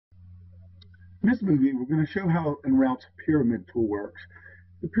In this movie, we're going to show how EnRoute's Pyramid tool works.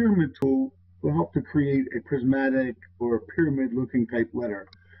 The Pyramid tool will help to create a prismatic or pyramid-looking type letter.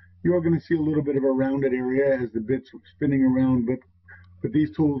 You are going to see a little bit of a rounded area as the bits are spinning around, but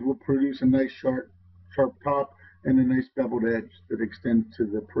these tools will produce a nice sharp top and a nice beveled edge that extends to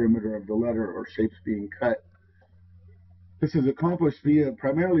the perimeter of the letter or shapes being cut. This is accomplished via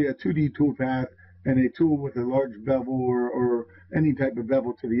primarily a 2D toolpath and a tool with a large bevel or any type of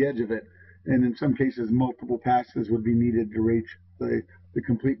bevel to the edge of it. And in some cases, multiple passes would be needed to reach the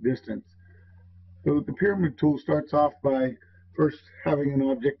complete distance. So the Pyramid tool starts off by first having an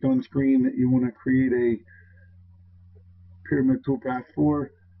object on screen that you want to create a Pyramid toolpath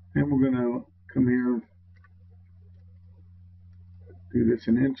for. And we're going to come here, do this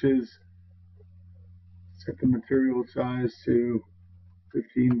in inches, set the material size to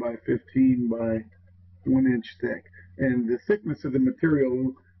 15 by 15 by 1 inch thick. And the thickness of the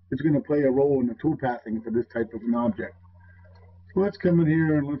material is going to play a role in the toolpathing for this type of an object. So let's come in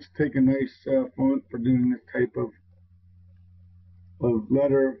here and let's take a nice font for doing this type of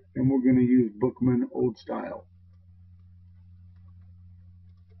letter, and we're going to use Bookman Old Style.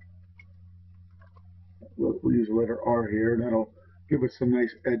 We'll use the letter R here. That'll give us some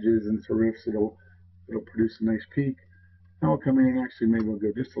nice edges and serifs. It'll produce a nice peak. Now I'll come in and actually maybe we'll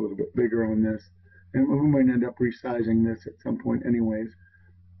go just a little bit bigger on this, and we might end up resizing this at some point anyways.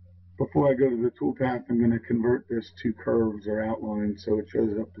 Before I go to the toolpath, I'm going to convert this to curves or outlines so it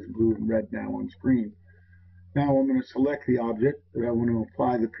shows up as blue and red now on screen. Now I'm going to select the object that I want to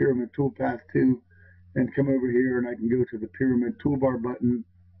apply the Pyramid toolpath to and come over here, and I can go to the Pyramid toolbar button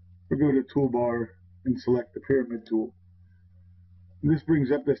or go to toolbar and select the Pyramid tool. And this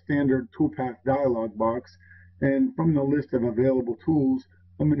brings up the standard toolpath dialog box, and from the list of available tools,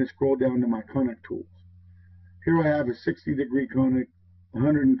 I'm going to scroll down to my conic tools. Here I have a 60-degree conic,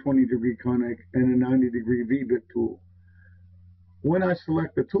 120-degree conic, and a 90-degree V-bit tool. When I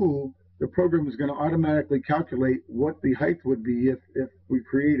select the tool, the program is going to automatically calculate what the height would be if we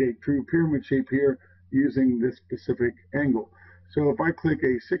create a true pyramid shape here using this specific angle. So if I click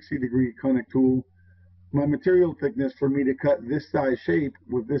a 60-degree conic tool, my material thickness for me to cut this size shape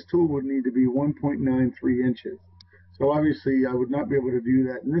with this tool would need to be 1.93 inches. So obviously I would not be able to do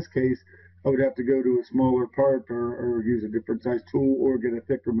that in this case. I would have to go to a smaller part or use a different size tool or get a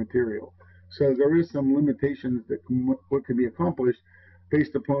thicker material. So there is some limitations that what can be accomplished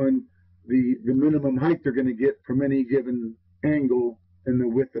based upon the minimum height they're going to get from any given angle and the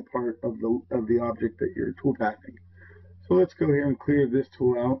width apart of the object that you're toolpathing. So let's go here and clear this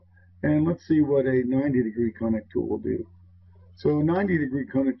tool out, and let's see what a 90-degree conic tool will do. So a 90-degree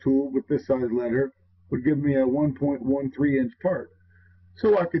conic tool with this size letter would give me a 1.13 inch part.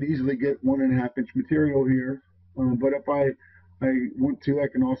 So I could easily get 1.5 inch material here, but if I want to, I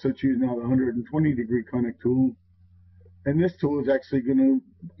can also choose now the 120-degree conic tool, and this tool is actually going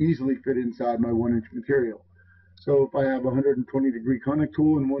to easily fit inside my 1 inch material. So if I have a 120-degree conic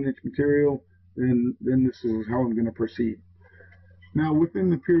tool and 1 inch material, then this is how I'm going to proceed. Now within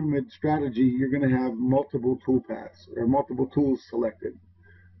the pyramid strategy, you're going to have multiple toolpaths or multiple tools selected.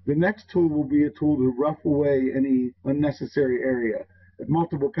 The next tool will be a tool to rough away any unnecessary area. If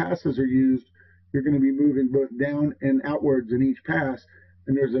multiple passes are used, you're going to be moving both down and outwards in each pass,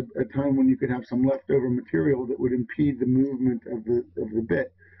 and there's a time when you could have some leftover material that would impede the movement of the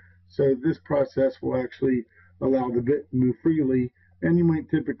bit. So this process will actually allow the bit to move freely, and you might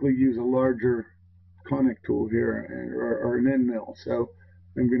typically use a larger conic tool here or an end mill. So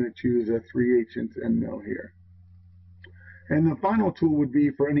I'm going to choose a 3/8 inch end mill here. And the final tool would be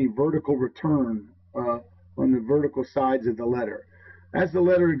for any vertical return on the vertical sides of the letter. As the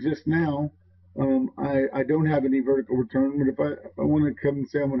letter exists now, I don't have any vertical return, but if I want to come and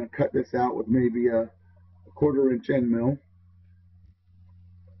say I'm going to cut this out with maybe a 1/4 inch end mill.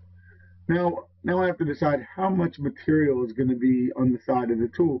 Now I have to decide how much material is going to be on the side of the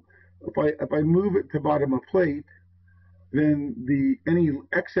tool. If I move it to bottom of plate, then any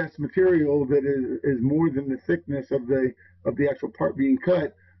excess material that is more than the thickness of the actual part being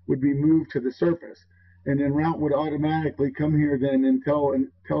cut would be moved to the surface. And EnRoute would automatically come here then and tell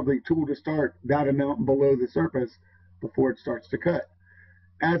the tool to start that amount below the surface before it starts to cut.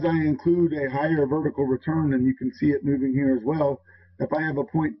 As I include a higher vertical return, and you can see it moving here as well, if I have a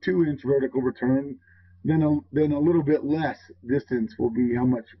 0.2 inch vertical return, then a little bit less distance will be how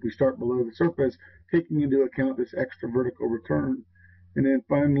much we start below the surface, taking into account this extra vertical return. And then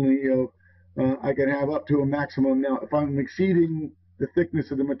finally, I can have up to a maximum. Now, if I'm exceeding the thickness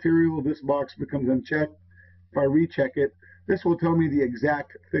of the material, this box becomes unchecked. If I recheck it, this will tell me the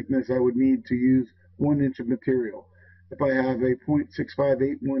exact thickness I would need to use 1 inch of material. If I have a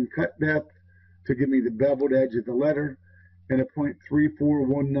 0.6581 cut depth, to give me the beveled edge of the letter, and a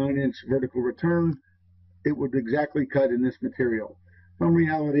 0.3419-inch vertical return. It would exactly cut in this material. In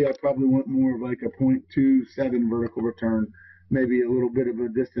reality, I probably want more of like a 0.27 vertical return, maybe a little bit of a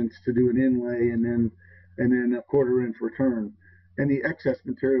distance to do an inlay, and then a 1/4 inch return. And the excess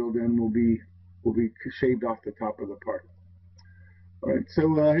material then will be shaved off the top of the part. All right,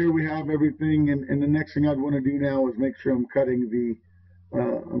 so here we have everything, and the next thing I'd want to do now is make sure I'm cutting the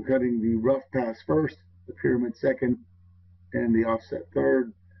rough pass first, the pyramid second, and the offset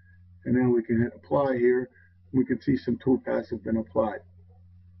third. And now we can hit apply here. We can see some toolpaths have been applied.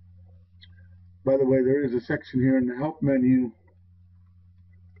 By the way, there is a section here in the help menu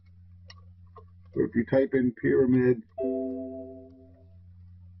where if you type in pyramid,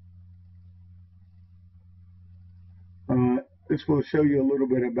 this will show you a little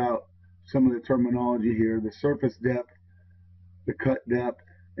bit about some of the terminology here, the surface depth, the cut depth,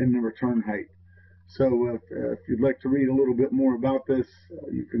 and the return height. So if you'd like to read a little bit more about this,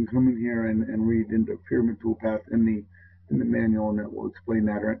 you can come in here and read into Pyramid Toolpath in the manual, and it will explain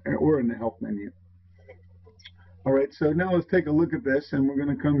that, or in the help menu. All right, so now let's take a look at this, and we're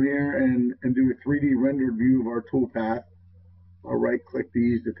going to come here and do a 3D rendered view of our toolpath. I'll right-click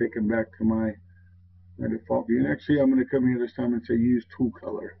these to take them back to my default view. And actually, I'm going to come here this time and say use tool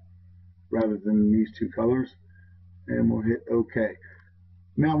color rather than these two colors, and we'll hit OK.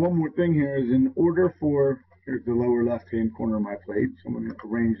 Now, one more thing here is in order for, here's the lower left-hand corner of my plate, so I'm going to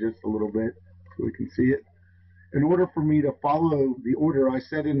arrange this a little bit so we can see it. In order for me to follow the order I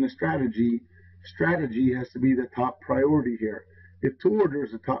set in the strategy, strategy has to be the top priority here. If tool order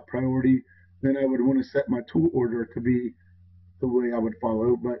is the top priority, then I would want to set my tool order to be the way I would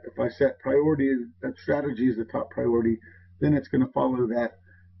follow. But if I set priority, that strategy is the top priority, then it's going to follow that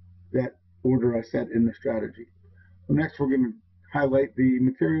order I set in the strategy. So next, we're going to highlight the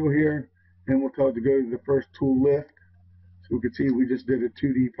material here, and we'll tell it to go to the first tool lift. So we can see we just did a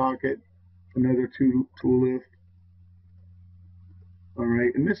 2D pocket, another tool lift. All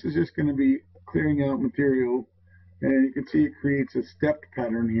right, and this is just going to be clearing out material, and you can see it creates a stepped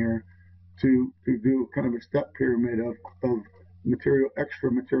pattern here to do kind of a step pyramid of material,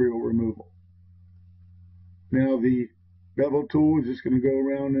 extra material removal. Now the bevel tool is just going to go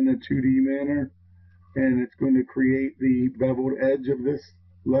around in a 2D manner, and it's going to create the beveled edge of this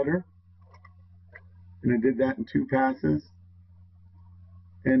letter. And I did that in 2 passes.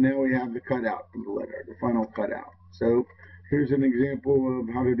 And now we have the cutout of the letter, the final cutout. So here's an example of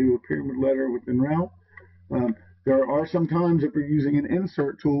how to do a pyramid letter with EnRoute. There are some times if you're using an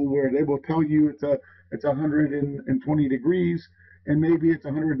insert tool where they will tell you it's 120 degrees, and maybe it's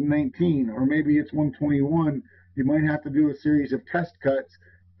 119, or maybe it's 121. You might have to do a series of test cuts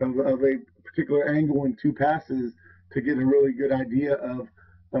of a particular angle in 2 passes to get a really good idea of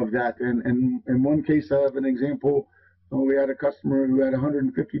that. And in one case, I have an example. We had a customer who had a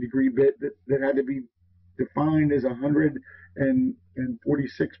 150-degree bit that had to be defined as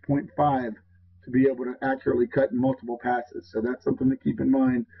 146.5 to be able to accurately cut in multiple passes. So that's something to keep in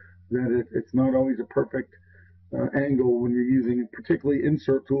mind, that it's not always a perfect angle when you're using particularly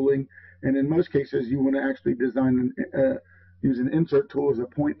insert tooling. And in most cases, you want to actually design use an insert tool as a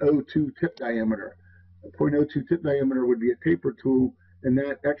 0.02 tip diameter. A 0.02 tip diameter would be a taper tool, and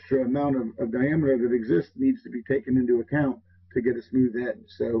that extra amount of diameter that exists needs to be taken into account to get a smooth edge.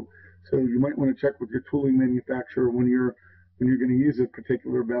 So you might want to check with your tooling manufacturer when you're going to use a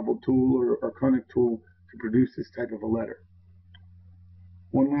particular bevel tool or conic tool to produce this type of a letter.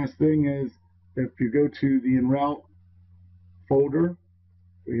 One last thing is, if you go to the EnRoute folder,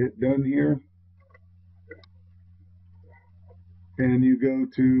 we hit done here, and you go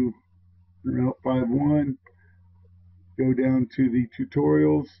to EnRoute 5.1, go down to the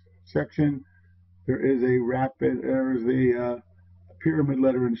tutorials section. There is a pyramid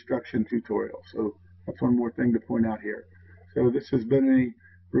letter instruction tutorial. So that's one more thing to point out here. So this has been a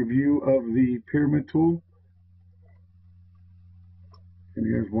review of the pyramid tool, and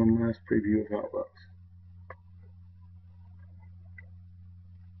here's one last preview of how it looks.